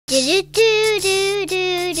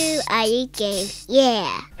I.Eat.Games,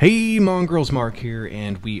 yeah. Hey mongrels, Mark here,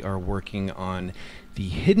 and we are working on the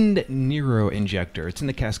hidden NERO Injector. It's in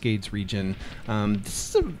the Cascades region.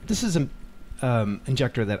 This is an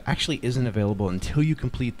injector that actually isn't available until you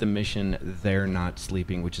complete the mission They're Not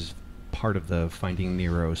Sleeping, which is part of the Finding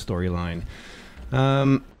Nero storyline.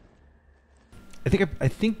 I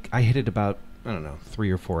think I hit it about, I don't know,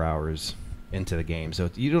 3 or 4 hours into the game, so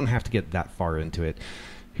you don't have to get that far into it.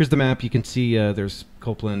 Here's the map. You can see there's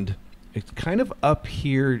Copeland. It's kind of up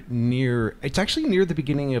here near, it's actually near the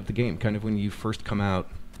beginning of the game, kind of when you first come out,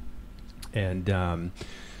 and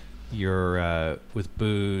you're with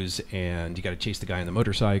Booze, and you got to chase the guy on the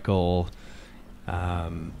motorcycle.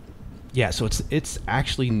 Yeah, so it's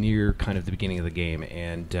actually near kind of the beginning of the game,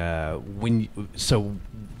 and so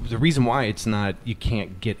the reason why it's not, you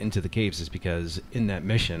can't get into the caves is because in that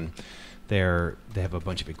mission, they have a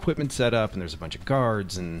bunch of equipment set up, and there's a bunch of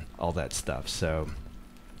guards and all that stuff. So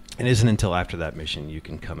it isn't until after that mission you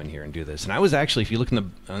can come in here and do this. And I was actually, if you look in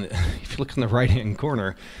the right-hand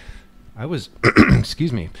corner, I was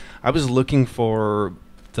excuse me, I was looking for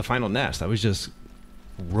the final nest. I was just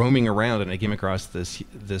roaming around, and I came across this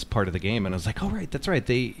part of the game, and I was like, oh right, that's right.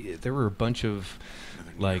 There were a bunch of,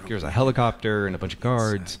 like, there's a helicopter and a bunch of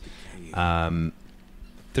guards.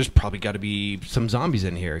 There's probably got to be some zombies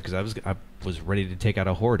in here, because I was ready to take out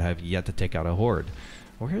a horde. I have yet to take out a horde.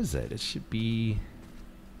 Where is it? It should be.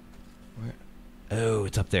 Where? Oh,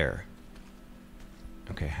 it's up there.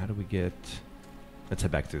 Okay, how do we get? Let's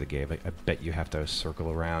head back through the cave. I bet you have to circle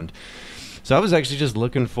around. So I was actually just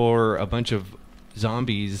looking for a bunch of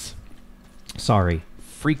zombies. Sorry,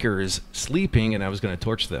 freakers sleeping, and I was going to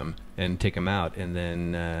torch them and take them out, and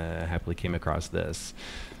then happily came across this.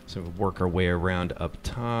 So we'll work our way around up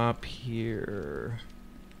top here,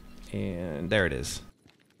 and there it is.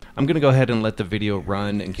 I'm going to go ahead and let the video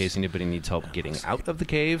run in case anybody needs help getting out of the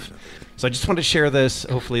cave. So I just want to share this.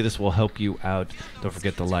 Hopefully this will help you out. Don't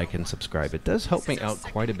forget to like and subscribe. It does help me out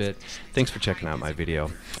quite a bit. Thanks for checking out my video.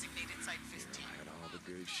 Following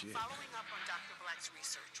up on Dr. Black's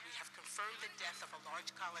research, we have confirmed the death of a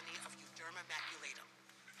large colony of Euderma maculatum,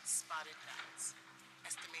 spotted bats.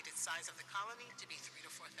 Estimated size of the colony to be 3,000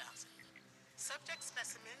 to 4,000. Subject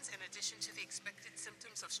specimens, in addition to the expected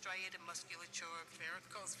symptoms of striated musculature,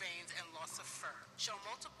 varicose veins, and loss of fur, show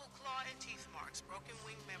multiple claw and teeth marks, broken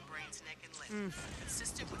wing membranes, neck and limb,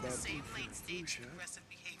 consistent with the same late-stage aggressive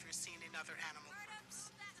behavior seen in other animal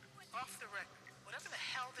groups. Off the record, whatever the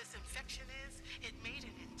hell this infection is, it made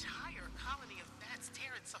an entire colony of bats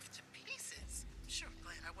tear itself to pieces. Sure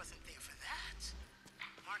glad I wasn't there for that.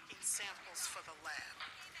 Marking samples for the lab.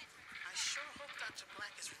 I sure hope Dr.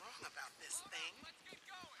 Black is wrong about this thing.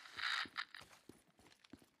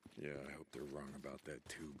 Yeah, I hope they're wrong about that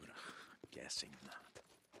too, but I'm guessing not.